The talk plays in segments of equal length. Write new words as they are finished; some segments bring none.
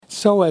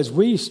So as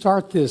we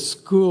start this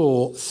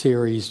school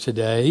series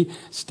today,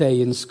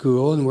 Stay in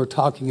School, and we're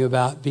talking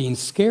about being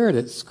scared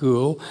at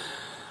school,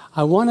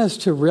 I want us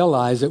to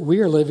realize that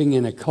we are living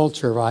in a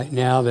culture right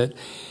now that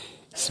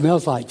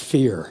smells like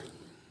fear.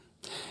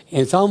 And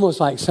it's almost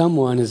like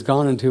someone has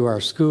gone into our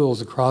schools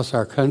across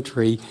our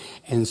country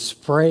and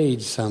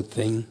sprayed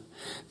something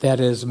that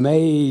has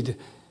made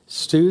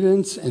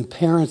students and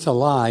parents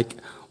alike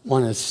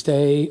want to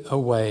stay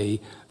away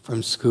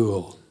from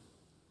school.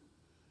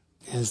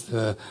 As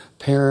the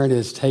parent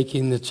is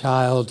taking the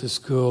child to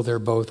school, they're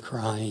both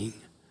crying.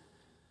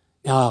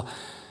 Now,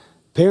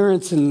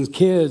 parents and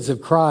kids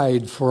have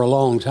cried for a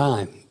long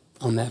time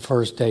on that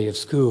first day of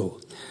school.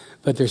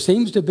 But there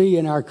seems to be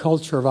in our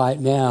culture right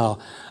now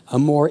a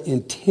more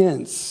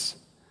intense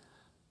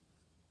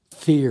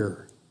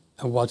fear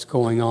of what's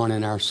going on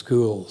in our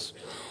schools.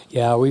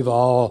 Yeah, we've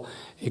all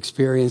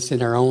experienced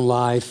in our own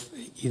life,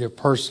 either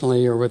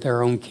personally or with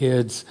our own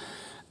kids,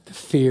 the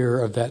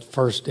fear of that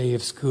first day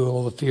of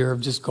school, the fear of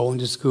just going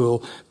to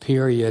school,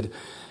 period.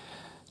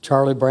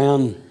 Charlie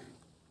Brown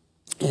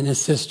and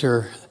his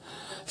sister,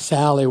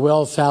 Sally.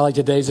 Well, Sally,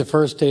 today's the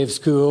first day of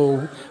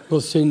school. We'll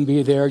soon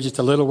be there. Just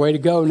a little way to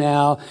go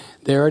now.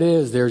 There it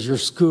is. There's your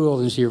school.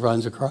 And she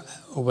runs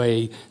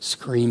away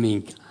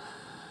screaming.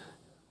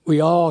 We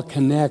all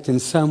connect in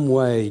some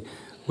way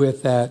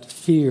with that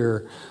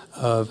fear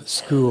of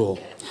school.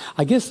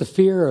 I guess the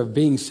fear of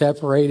being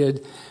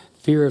separated,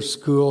 fear of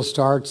school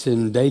starts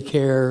in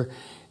daycare,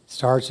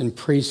 starts in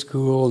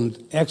preschool,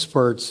 and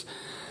experts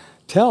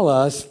tell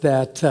us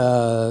that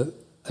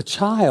a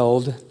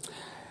child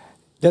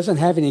doesn't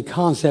have any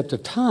concept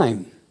of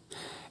time.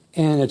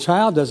 And a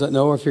child doesn't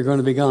know if you're going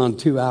to be gone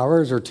 2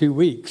 hours or 2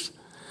 weeks.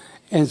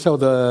 And so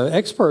the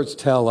experts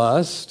tell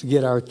us to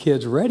get our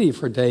kids ready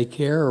for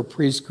daycare or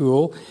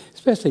preschool,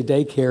 especially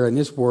daycare in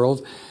this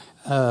world,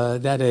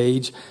 that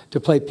age, to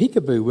play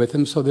peekaboo with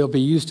them so they'll be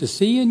used to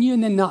seeing you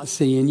and then not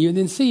seeing you and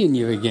then seeing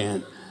you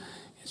again.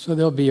 So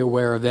they'll be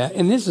aware of that.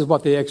 And this is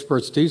what the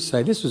experts do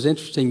say. This was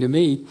interesting to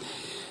me.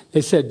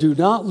 They said, do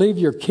not leave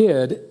your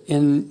kid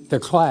in the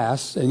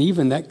class, and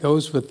even that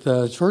goes with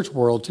the church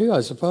world too,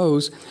 I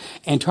suppose,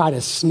 and try to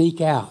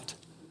sneak out.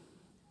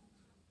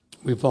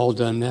 We've all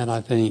done that,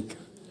 I think.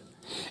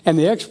 And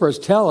the experts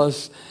tell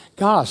us,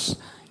 gosh,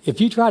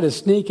 if you try to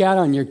sneak out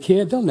on your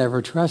kid, they'll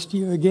never trust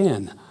you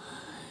again.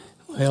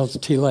 Well, it's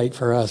too late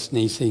for us,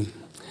 Nisi.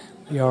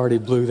 We already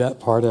blew that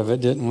part of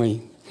it, didn't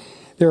we?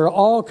 There are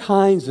all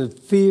kinds of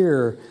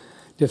fear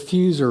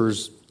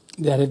diffusers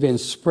that have been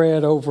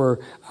spread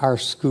over our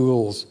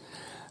schools.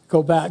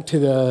 Go back to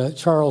the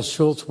Charles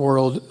Schulz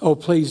world. Oh,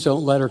 please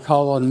don't let her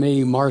call on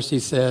me, Marcy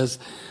says.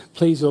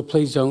 Please, oh,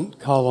 please don't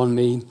call on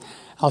me.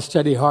 I'll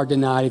study hard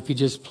tonight if you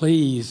just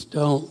please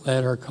don't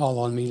let her call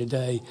on me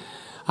today.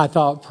 I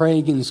thought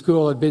praying in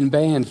school had been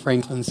banned,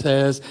 Franklin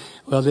says.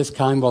 Well, this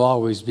kind will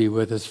always be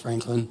with us,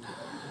 Franklin.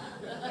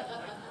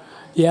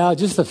 Yeah,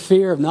 just the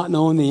fear of not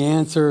knowing the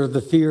answer,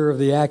 the fear of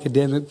the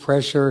academic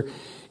pressure.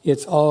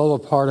 It's all a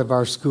part of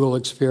our school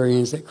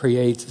experience that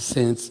creates a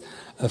sense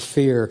of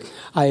fear.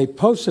 I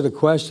posted a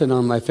question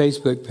on my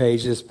Facebook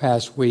page this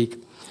past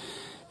week.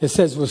 It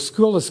says, was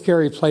school a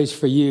scary place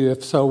for you?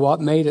 If so, what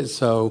made it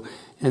so?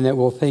 And that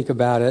we'll think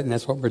about it, and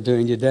that's what we're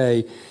doing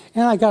today.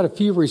 And I got a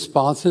few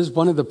responses.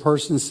 One of the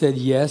persons said,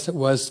 yes, it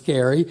was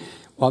scary.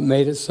 What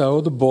made it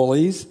so? The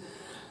bullies.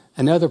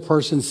 Another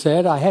person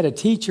said, I had a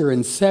teacher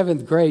in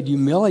 7th grade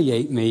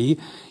humiliate me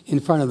in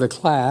front of the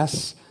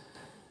class.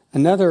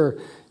 Another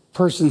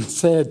person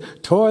said,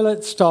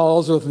 toilet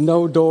stalls with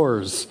no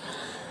doors.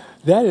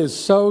 That is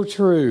so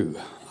true.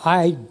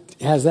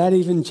 Has that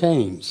even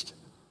changed?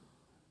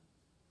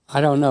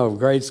 I don't know,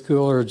 grade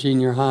school or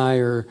junior high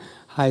or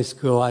high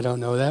school, I don't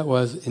know. That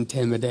was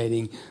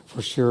intimidating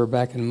for sure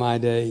back in my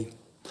day.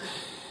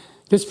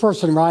 This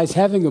person writes,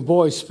 having a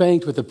boy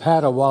spanked with a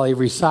paddle while he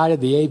recited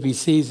the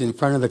ABCs in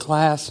front of the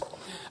class,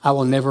 I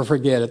will never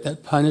forget it.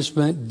 That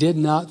punishment did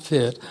not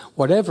fit.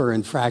 Whatever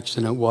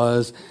infraction it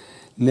was,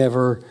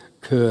 never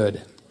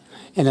could.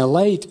 And a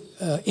late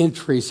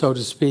entry, so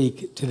to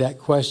speak, to that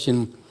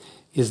question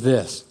is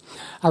this.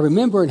 I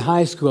remember in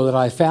high school that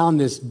I found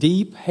this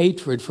deep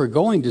hatred for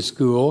going to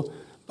school,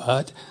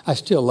 but I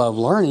still love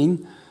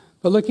learning.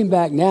 But looking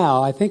back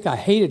now, I think I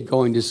hated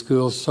going to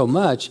school so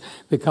much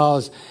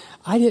because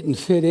I didn't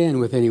fit in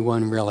with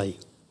anyone really.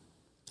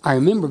 I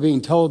remember being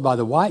told by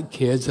the white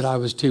kids that I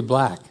was too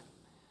black,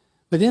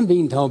 but then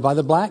being told by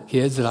the black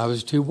kids that I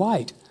was too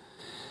white.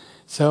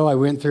 So I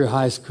went through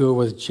high school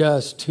with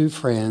just 2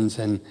 friends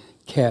and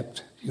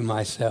kept to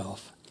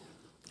myself.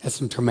 That's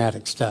some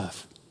traumatic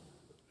stuff.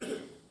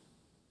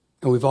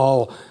 And we've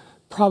all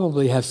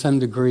probably have some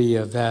degree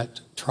of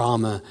that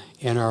trauma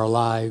in our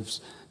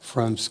lives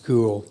from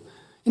school.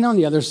 And on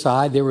the other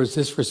side, there was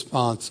this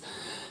response.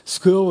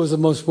 School was the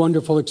most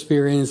wonderful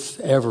experience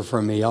ever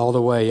for me, all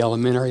the way,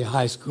 elementary,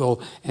 high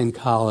school, and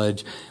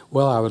college.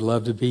 Well, I would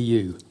love to be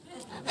you.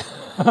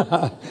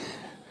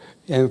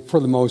 And for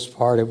the most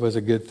part, it was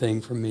a good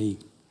thing for me.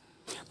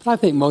 But I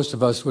think most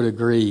of us would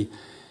agree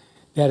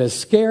that as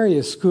scary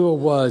as school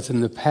was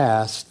in the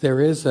past,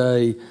 there is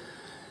a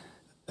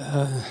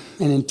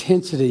an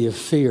intensity of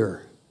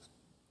fear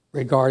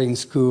regarding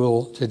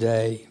school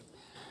today.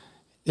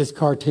 This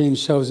cartoon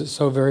shows it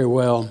so very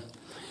well.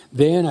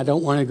 Then I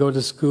don't want to go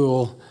to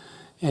school,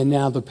 and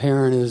now the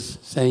parent is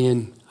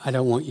saying, I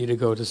don't want you to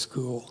go to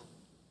school.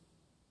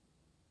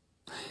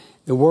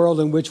 The world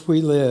in which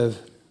we live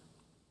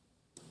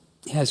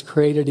has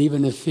created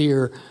even a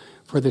fear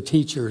for the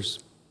teachers.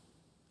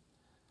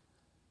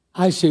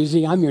 Hi,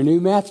 Susie, I'm your new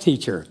math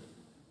teacher.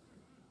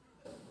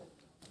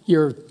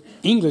 Your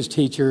English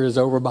teacher is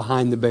over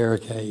behind the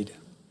barricade.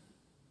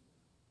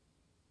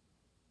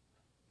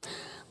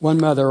 One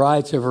mother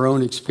writes of her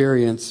own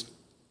experience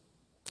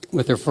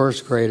with her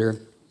first grader.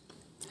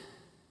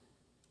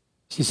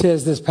 She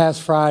says, this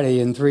past Friday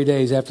and 3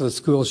 days after the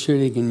school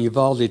shooting in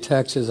Uvalde,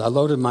 Texas, I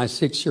loaded my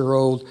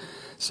 6-year-old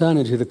son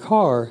into the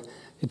car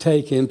to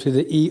take him to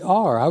the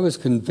ER. I was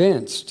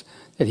convinced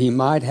that he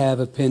might have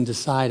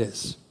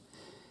appendicitis.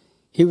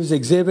 He was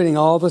exhibiting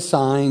all the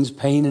signs,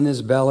 pain in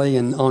his belly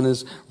and on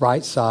his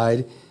right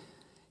side.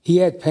 He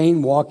had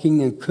pain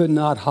walking and could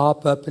not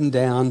hop up and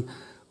down,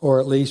 or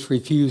at least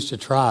refused to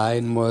try,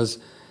 and was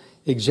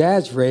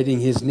exaggerating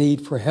his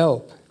need for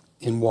help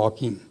in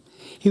walking.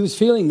 He was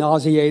feeling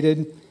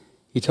nauseated.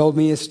 He told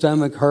me his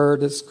stomach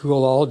hurt at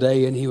school all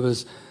day and he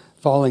was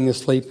falling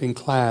asleep in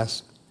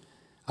class.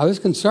 I was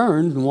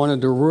concerned and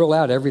wanted to rule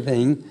out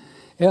everything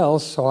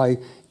else, so I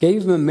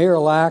gave him a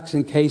Miralax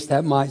in case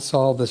that might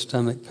solve the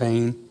stomach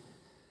pain.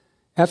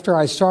 After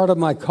I started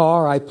my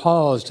car, I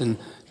paused and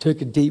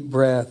took a deep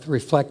breath,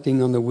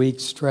 reflecting on the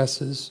week's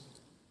stresses.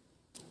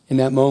 In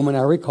that moment,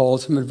 I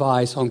recalled some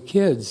advice on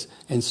kids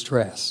and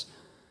stress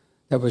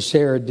that was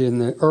shared in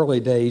the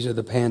early days of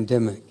the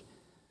pandemic.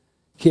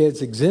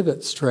 Kids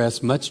exhibit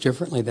stress much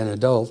differently than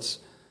adults.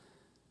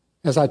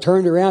 As I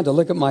turned around to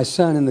look at my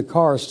son in the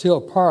car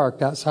still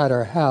parked outside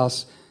our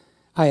house,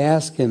 I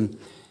asked him,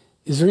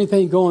 is there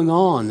anything going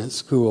on at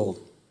school?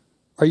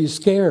 Are you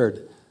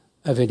scared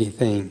of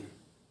anything?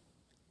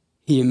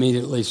 He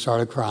immediately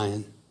started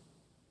crying,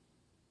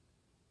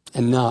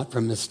 and not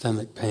from his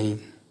stomach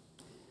pain.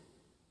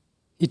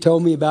 He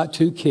told me about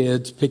 2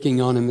 kids picking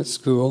on him at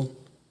school,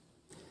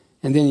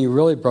 and then he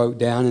really broke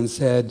down and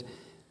said,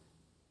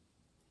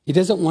 he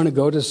doesn't want to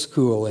go to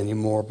school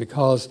anymore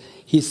because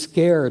he's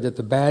scared that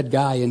the bad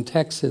guy in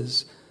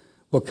Texas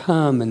will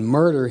come and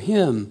murder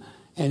him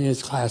and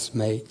his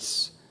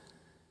classmates.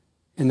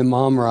 And the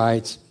mom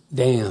writes,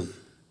 damn.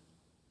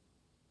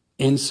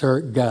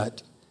 Insert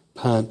gut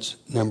punch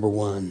number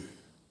 1.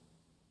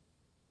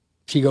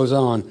 She goes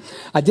on,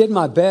 I did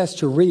my best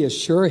to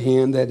reassure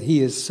him that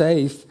he is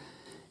safe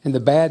and the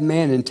bad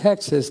man in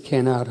Texas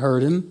cannot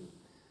hurt him,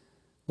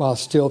 while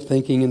still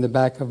thinking in the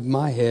back of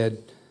my head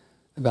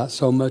about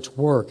so much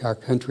work our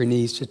country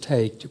needs to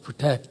take to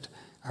protect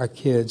our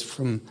kids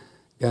from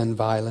gun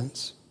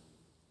violence.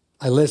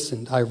 I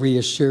listened, I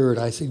reassured,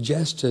 I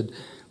suggested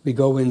we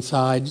go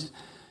inside,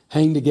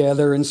 hang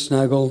together and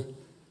snuggle.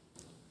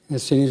 And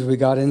as soon as we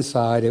got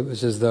inside, it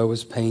was as though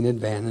his pain had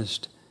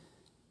vanished.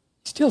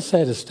 He still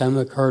said his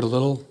stomach hurt a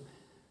little,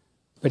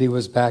 but he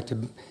was back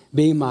to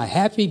being my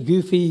happy,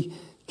 goofy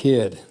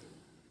kid.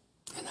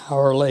 An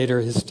hour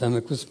later, his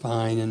stomach was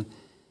fine, and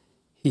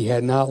he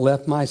had not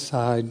left my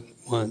side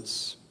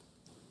once.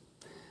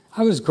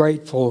 I was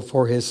grateful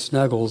for his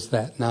snuggles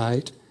that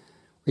night,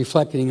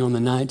 reflecting on the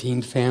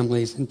 19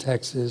 families in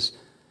Texas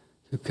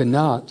who could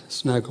not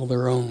snuggle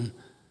their own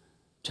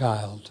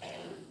child.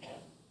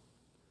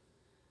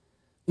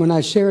 When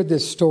I shared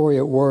this story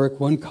at work,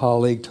 one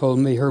colleague told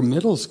me her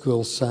middle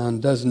school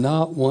son does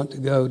not want to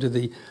go to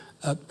the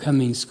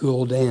upcoming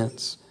school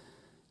dance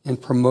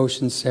and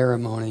promotion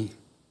ceremony.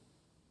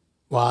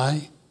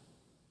 Why?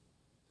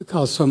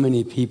 Because so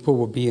many people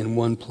will be in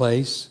one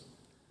place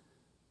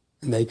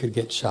and they could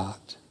get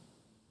shot.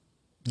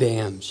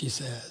 Damn, she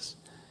says.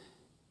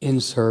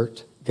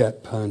 Insert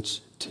gut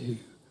punch 2.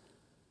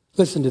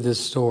 Listen to this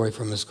story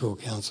from a school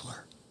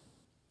counselor.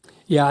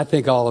 Yeah, I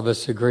think all of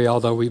us agree,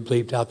 although we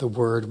bleeped out the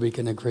word, we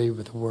can agree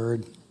with the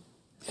word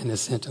and the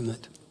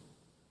sentiment.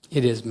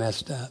 It is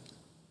messed up.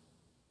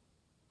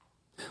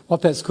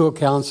 What that school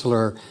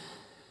counselor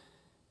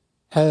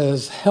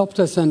has helped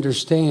us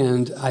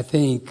understand, I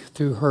think,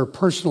 through her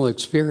personal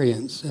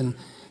experience, and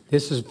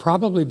this is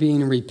probably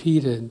being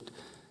repeated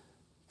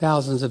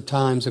thousands of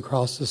times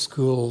across the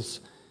schools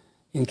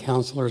in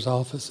counselors'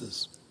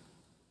 offices.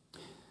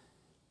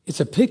 It's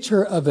a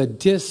picture of a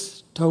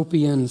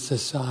dystopian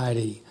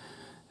society,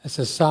 a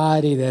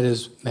society that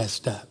is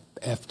messed up,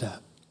 effed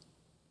up,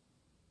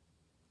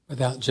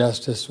 without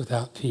justice,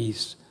 without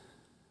peace,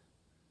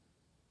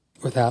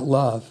 without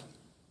love.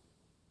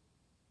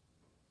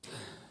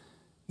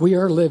 We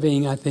are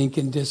living, I think,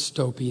 in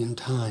dystopian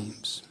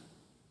times.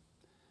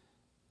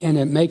 And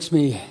it makes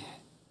me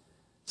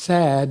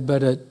sad,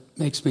 but it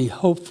makes me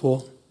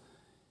hopeful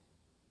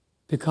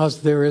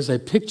because there is a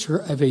picture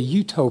of a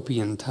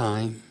utopian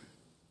time.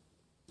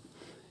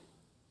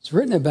 It's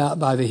written about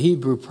by the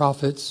Hebrew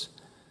prophets,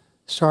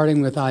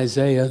 starting with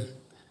Isaiah.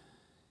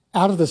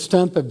 Out of the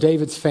stump of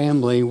David's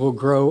family will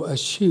grow a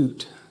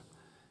shoot,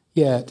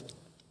 yet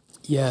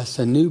Yes,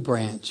 a new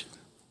branch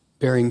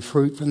bearing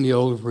fruit from the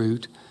old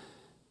root.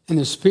 And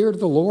the Spirit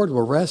of the Lord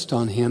will rest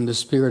on him, the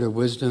Spirit of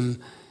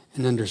wisdom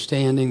and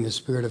understanding, the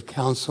Spirit of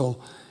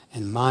counsel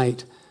and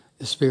might,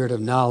 the Spirit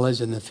of knowledge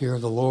and the fear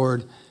of the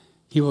Lord.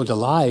 He will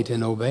delight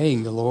in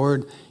obeying the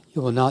Lord. He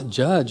will not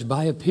judge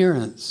by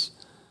appearance,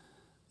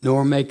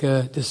 nor make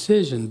a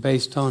decision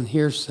based on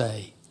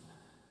hearsay.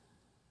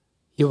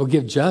 He will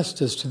give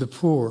justice to the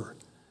poor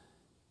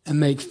and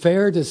make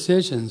fair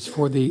decisions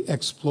for the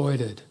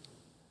exploited.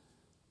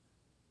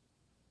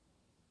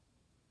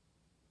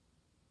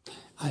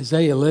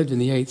 Isaiah lived in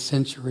the 8th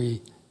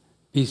century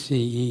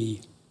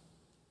BCE.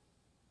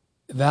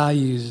 The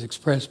values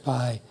expressed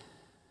by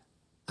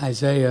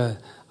Isaiah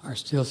are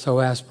still so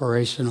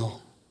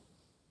aspirational.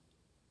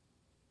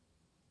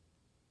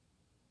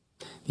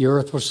 The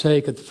earth will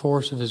shake at the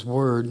force of his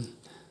word.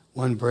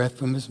 One breath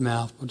from his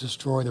mouth will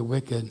destroy the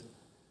wicked.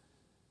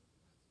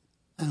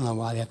 I don't know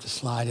why they have to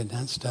slide in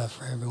that stuff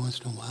for every once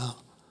in a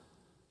while.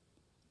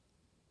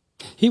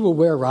 He will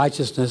wear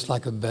righteousness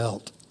like a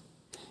belt,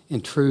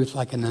 and truth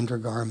like an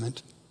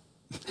undergarment.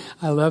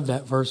 I love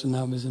that verse when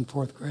I was in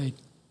 4th grade.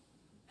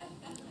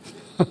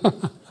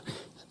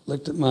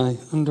 Looked at my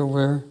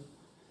underwear.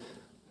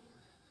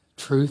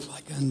 Truth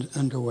like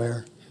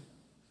underwear.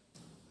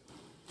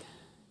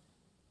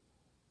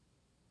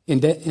 In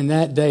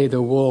that day,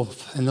 the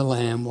wolf and the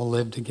lamb will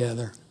live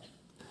together.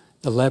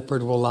 The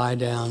leopard will lie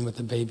down with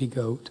the baby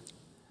goat.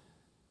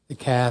 The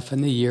calf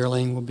and the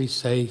yearling will be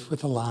safe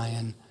with the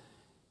lion,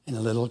 and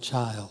a little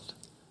child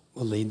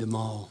will lead them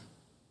all.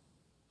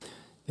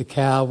 The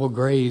cow will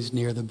graze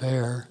near the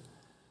bear.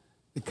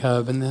 The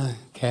cub and the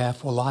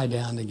calf will lie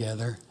down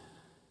together.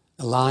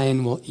 The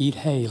lion will eat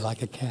hay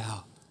like a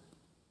cow.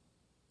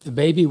 The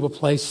baby will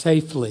play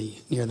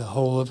safely near the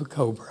hole of a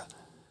cobra.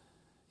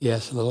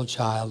 Yes, a little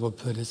child will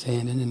put his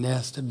hand in a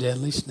nest of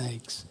deadly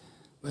snakes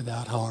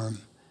without harm.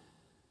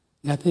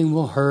 Nothing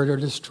will hurt or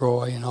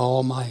destroy in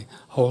all my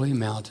holy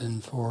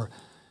mountain, for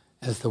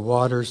as the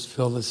waters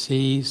fill the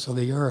sea, so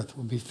the earth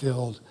will be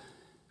filled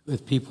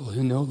with people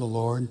who know the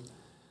Lord.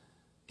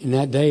 In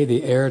that day,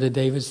 the heir to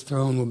David's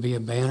throne will be a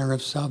banner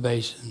of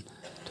salvation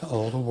to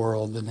all the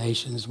world. The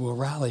nations will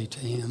rally to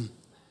him,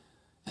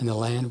 and the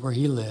land where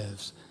he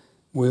lives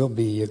will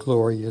be a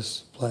glorious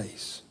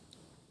place.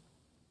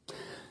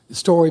 The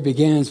story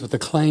begins with the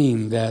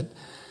claim that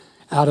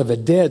out of a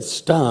dead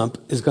stump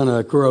is going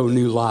to grow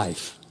new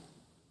life.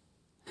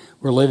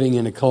 We're living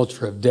in a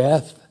culture of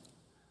death,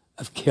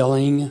 of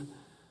killing,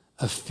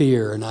 of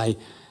fear. And I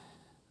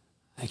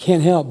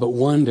can't help but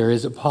wonder,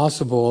 is it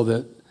possible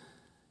that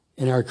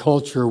in our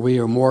culture we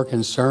are more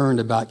concerned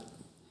about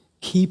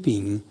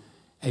keeping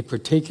a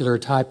particular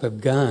type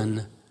of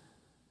gun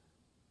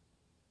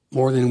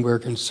more than we're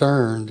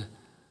concerned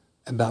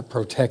about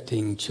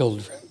protecting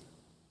children?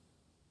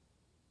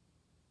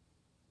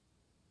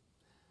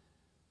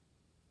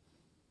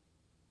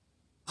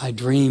 I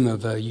dream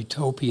of a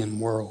utopian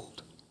world.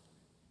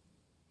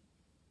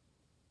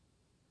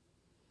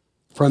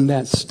 From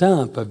that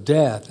stump of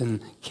death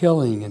and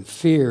killing and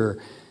fear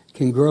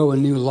can grow a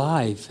new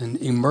life and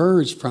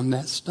emerge from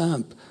that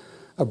stump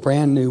a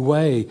brand new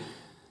way.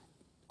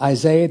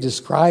 Isaiah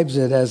describes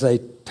it as a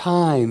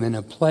time and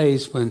a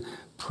place when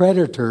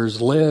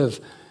predators live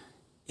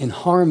in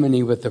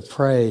harmony with the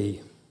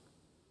prey,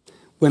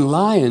 when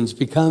lions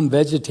become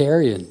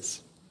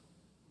vegetarians,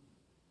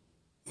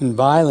 when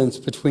violence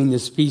between the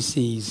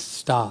species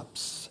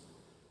stops,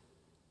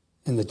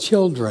 and the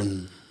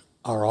children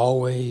are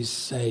always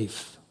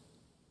safe.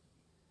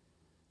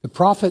 The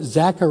prophet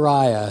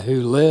Zechariah,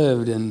 who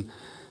lived and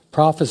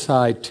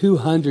prophesied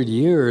 200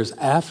 years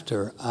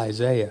after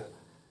Isaiah,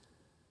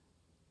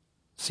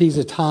 sees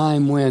a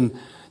time when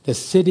the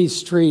city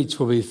streets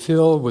will be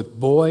filled with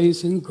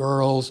boys and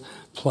girls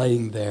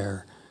playing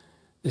there.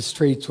 The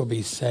streets will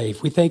be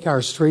safe. We think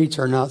our streets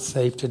are not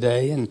safe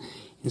today, and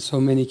in so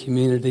many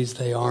communities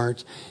they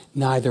aren't.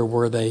 Neither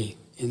were they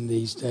in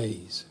these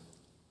days.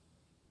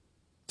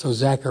 So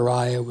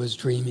Zechariah was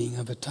dreaming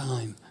of a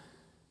time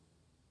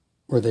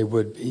where they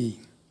would be.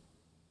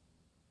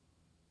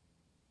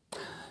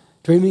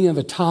 Dreaming of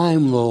a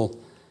time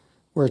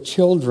where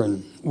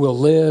children will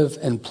live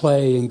and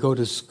play and go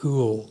to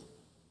school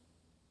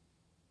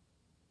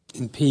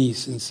in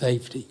peace and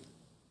safety.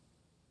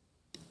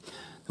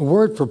 The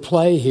word for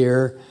play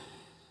here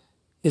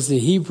is the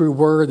Hebrew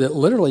word that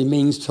literally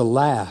means to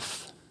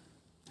laugh.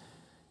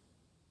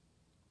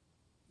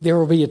 There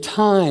will be a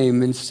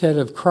time, instead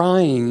of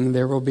crying,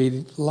 there will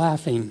be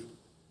laughing.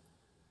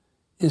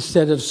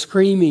 Instead of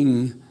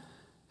screaming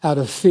out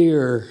of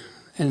fear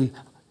and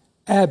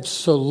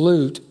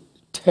absolute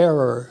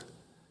terror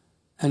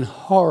and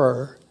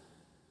horror,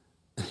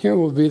 here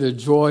will be the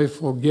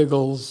joyful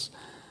giggles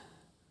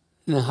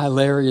and the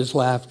hilarious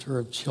laughter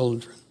of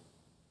children.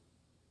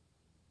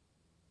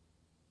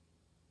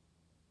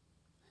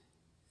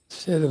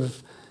 Instead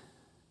of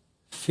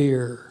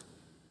fear,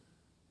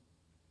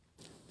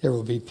 there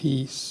will be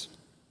peace.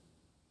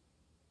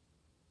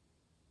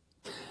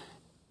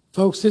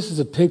 Folks, this is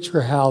a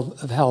picture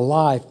of how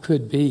life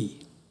could be,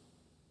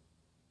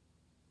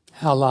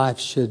 how life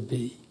should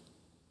be.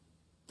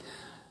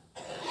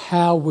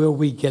 How will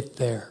we get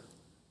there?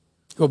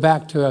 Go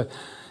back to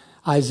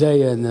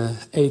Isaiah in the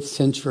 8th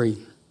century.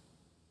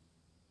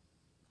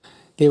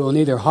 They will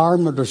neither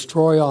harm nor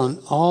destroy on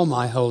all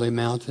my holy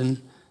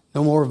mountain,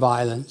 no more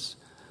violence.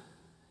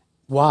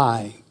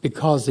 Why?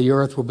 Because the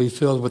earth will be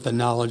filled with the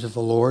knowledge of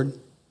the Lord,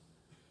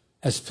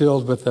 as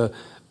filled with the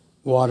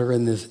water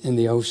in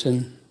the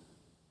ocean.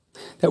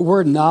 That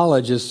word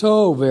knowledge is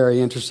so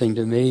very interesting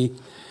to me.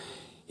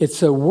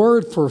 It's a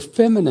word for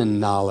feminine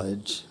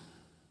knowledge.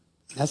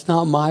 That's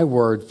not my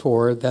word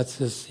for it. That's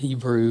this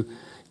Hebrew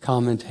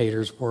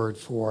commentator's word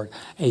for it.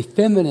 A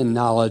feminine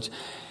knowledge.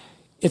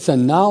 It's a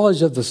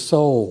knowledge of the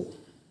soul.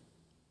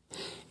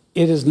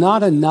 It is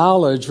not a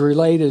knowledge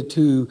related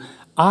to,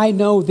 I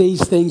know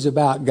these things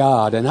about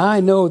God, and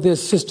I know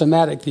this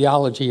systematic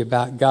theology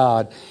about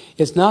God.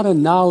 It's not a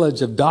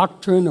knowledge of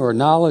doctrine or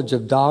knowledge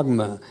of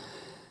dogma,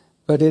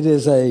 but it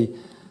is a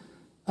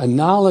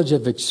knowledge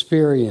of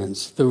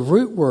experience. The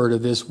root word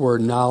of this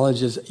word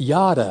knowledge is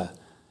yada.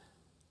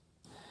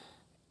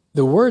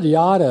 The word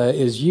yada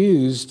is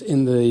used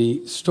in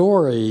the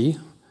story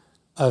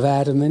of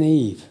Adam and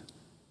Eve.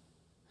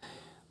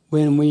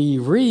 When we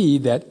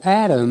read that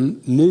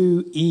Adam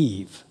knew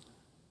Eve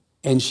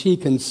and she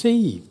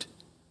conceived,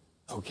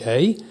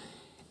 okay,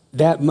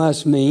 that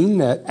must mean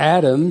that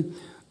Adam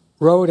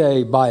wrote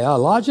a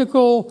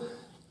biological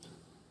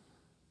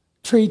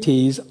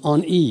treatise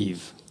on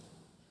Eve.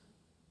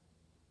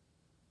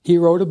 He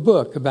wrote a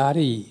book about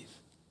Eve.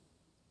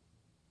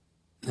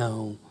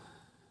 No,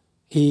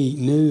 he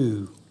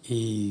knew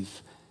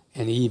Eve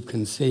and Eve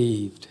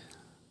conceived.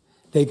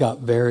 They got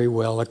very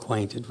well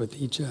acquainted with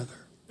each other.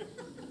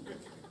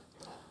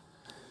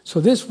 So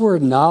this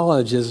word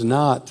knowledge is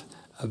not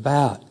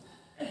about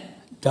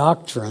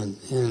doctrine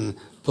and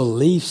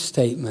belief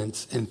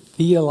statements and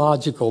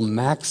theological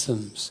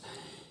maxims.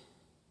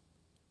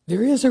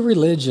 There is a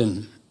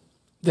religion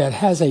that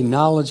has a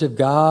knowledge of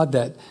God,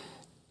 that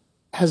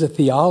has a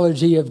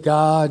theology of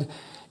God,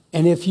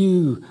 and if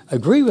you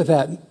agree with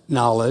that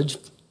knowledge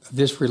of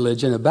this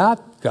religion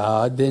about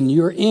God, then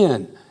you're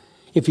in.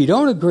 If you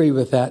don't agree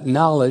with that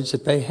knowledge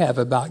that they have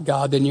about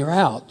God, then you're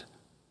out.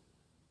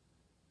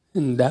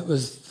 And that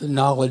was the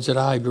knowledge that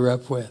I grew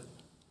up with.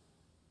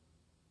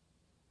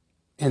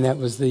 And that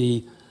was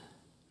the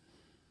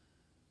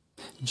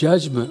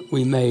judgment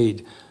we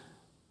made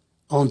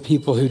on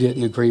people who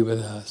didn't agree with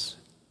us.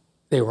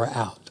 They were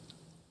out.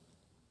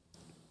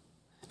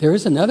 There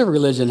is another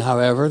religion,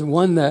 however, the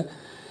one that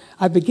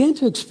I began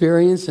to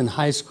experience in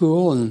high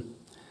school and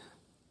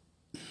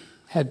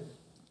had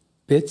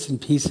bits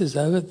and pieces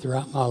of it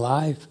throughout my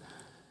life.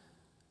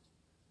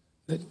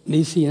 But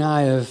Nisi and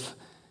I have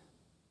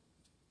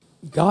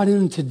got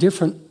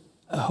into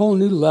a whole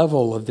new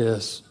level of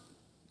this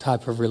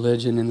type of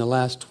religion in the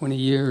last 20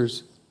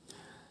 years.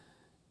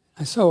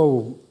 I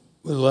so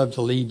would love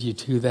to lead you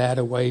to that,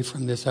 away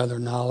from this other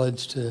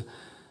knowledge to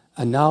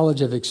a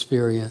knowledge of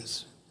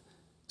experience,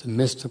 to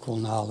mystical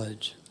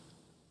knowledge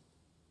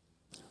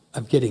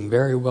of getting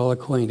very well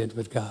acquainted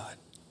with God.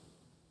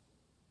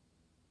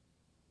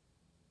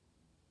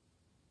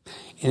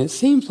 And it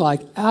seems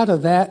like out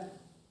of that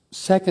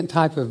second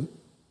type of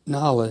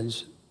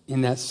knowledge,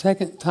 in that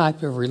second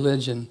type of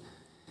religion,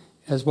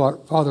 as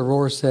what Father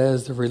Rohr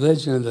says, the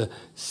religion of the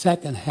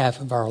second half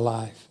of our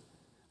life.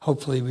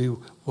 Hopefully we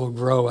will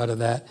grow out of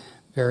that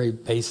very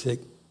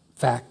basic,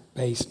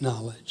 fact-based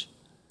knowledge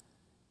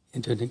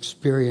into an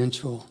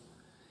experiential.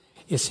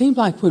 It seems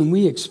like when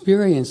we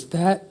experience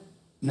that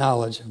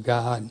knowledge of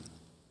God,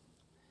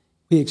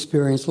 we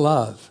experience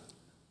love.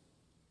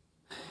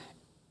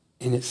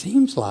 And it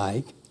seems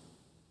like,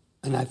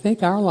 and I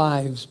think our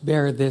lives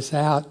bear this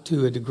out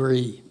to a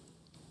degree,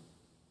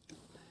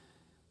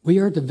 we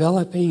are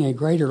developing a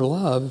greater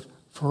love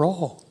for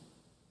all.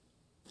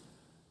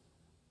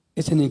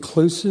 It's an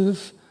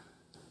inclusive,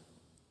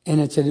 and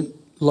it's a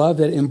love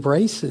that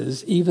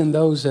embraces even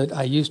those that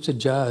I used to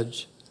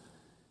judge,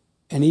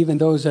 and even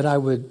those that I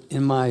would,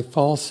 in my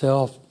false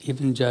self,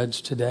 even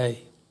judge today.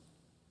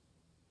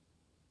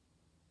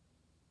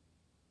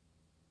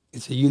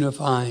 It's a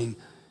unifying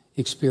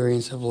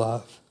experience of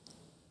love.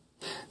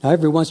 Now,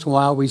 every once in a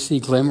while, we see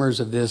glimmers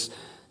of this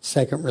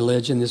second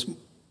religion, this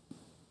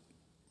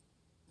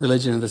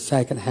religion of the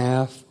second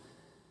half.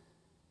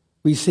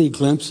 We see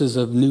glimpses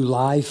of new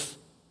life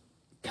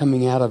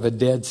coming out of a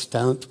dead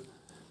stump.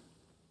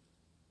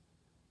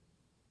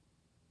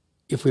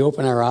 If we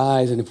open our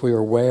eyes and if we are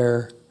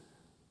aware,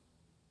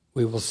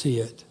 we will see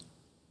it.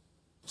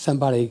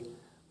 Somebody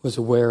was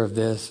aware of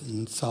this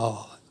and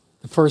saw it.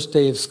 The first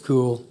day of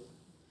school,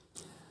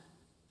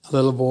 a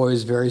little boy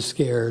is very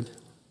scared.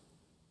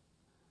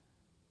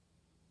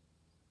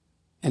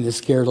 And the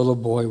scared little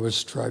boy was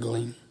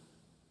struggling.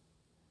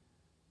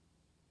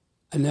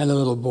 Another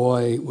little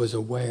boy was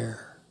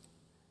aware.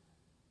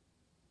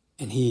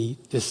 And he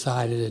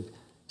decided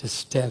to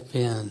step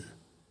in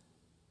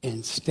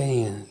and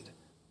stand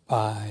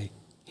by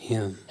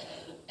him.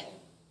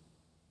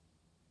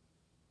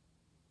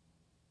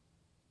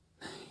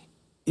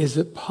 Is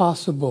it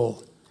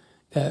possible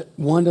that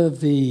one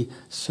of the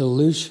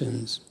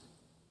solutions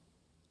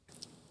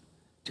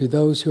to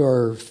those who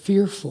are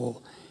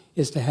fearful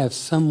is to have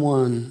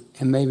someone,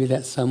 and maybe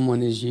that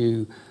someone is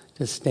you,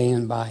 to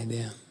stand by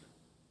them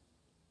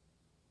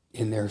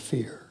in their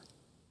fear.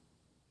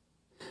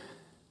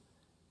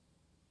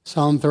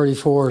 Psalm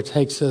 34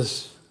 takes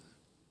us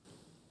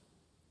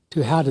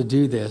to how to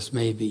do this,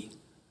 maybe.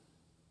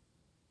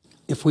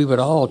 If we would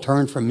all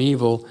turn from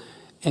evil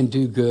and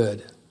do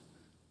good.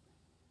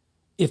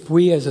 If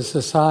we as a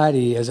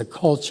society, as a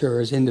culture,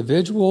 as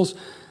individuals,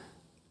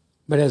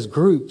 but as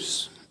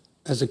groups,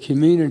 as a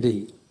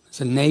community,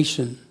 as a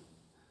nation,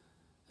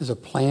 as a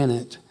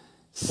planet,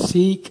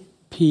 seek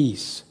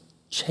peace,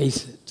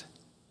 chase it,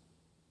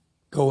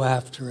 go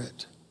after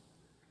it.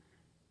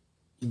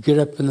 You get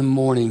up in the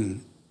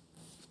morning,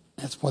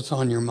 that's what's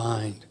on your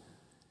mind.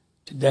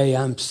 Today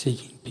I'm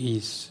seeking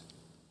peace,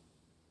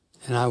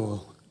 and I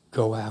will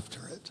go after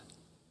it.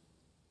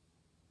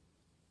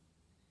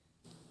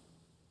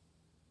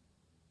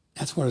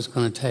 That's what it's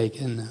going to take,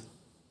 isn't it?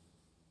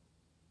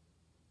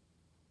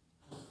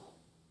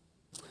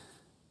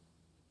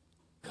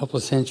 A couple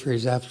of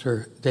centuries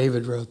after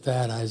David wrote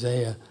that,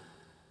 Isaiah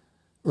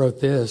wrote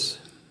this: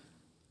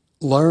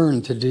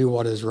 learn to do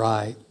what is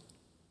right.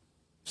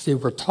 See,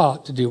 we're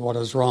taught to do what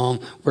is wrong.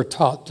 We're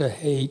taught to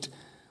hate.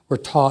 We're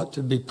taught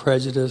to be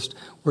prejudiced.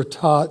 We're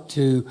taught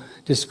to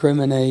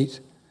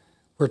discriminate.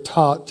 We're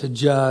taught to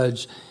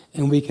judge,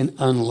 and we can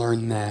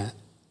unlearn that.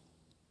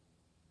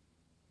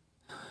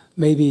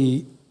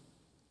 Maybe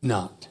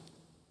not.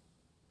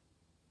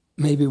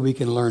 Maybe we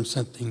can learn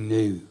something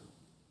new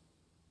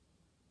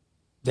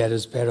that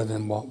is better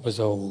than what was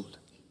old.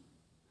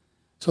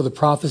 So the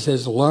prophet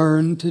says,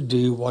 learn to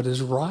do what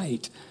is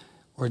right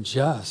or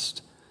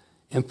just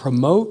and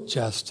promote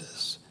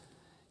justice.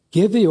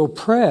 Give the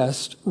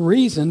oppressed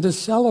reason to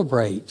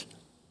celebrate.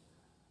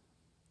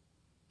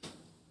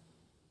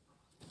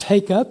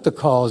 Take up the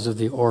cause of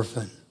the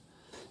orphan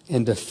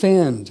and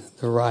defend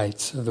the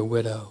rights of the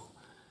widow.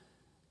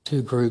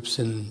 Two groups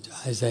in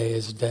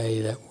Isaiah's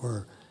day that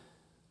were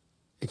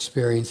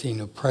experiencing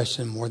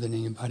oppression more than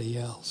anybody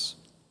else.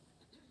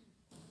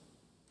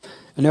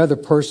 Another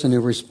person who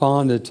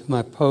responded to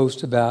my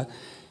post about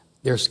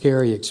their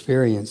scary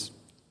experience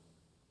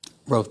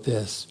wrote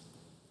this: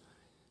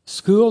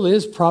 school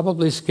is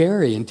probably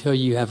scary until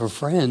you have a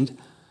friend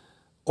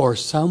or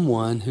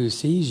someone who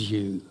sees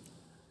you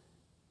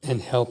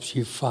and helps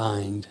you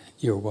find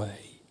your way.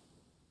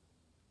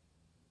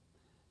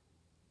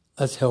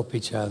 Let's help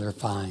each other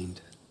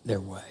find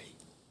their way.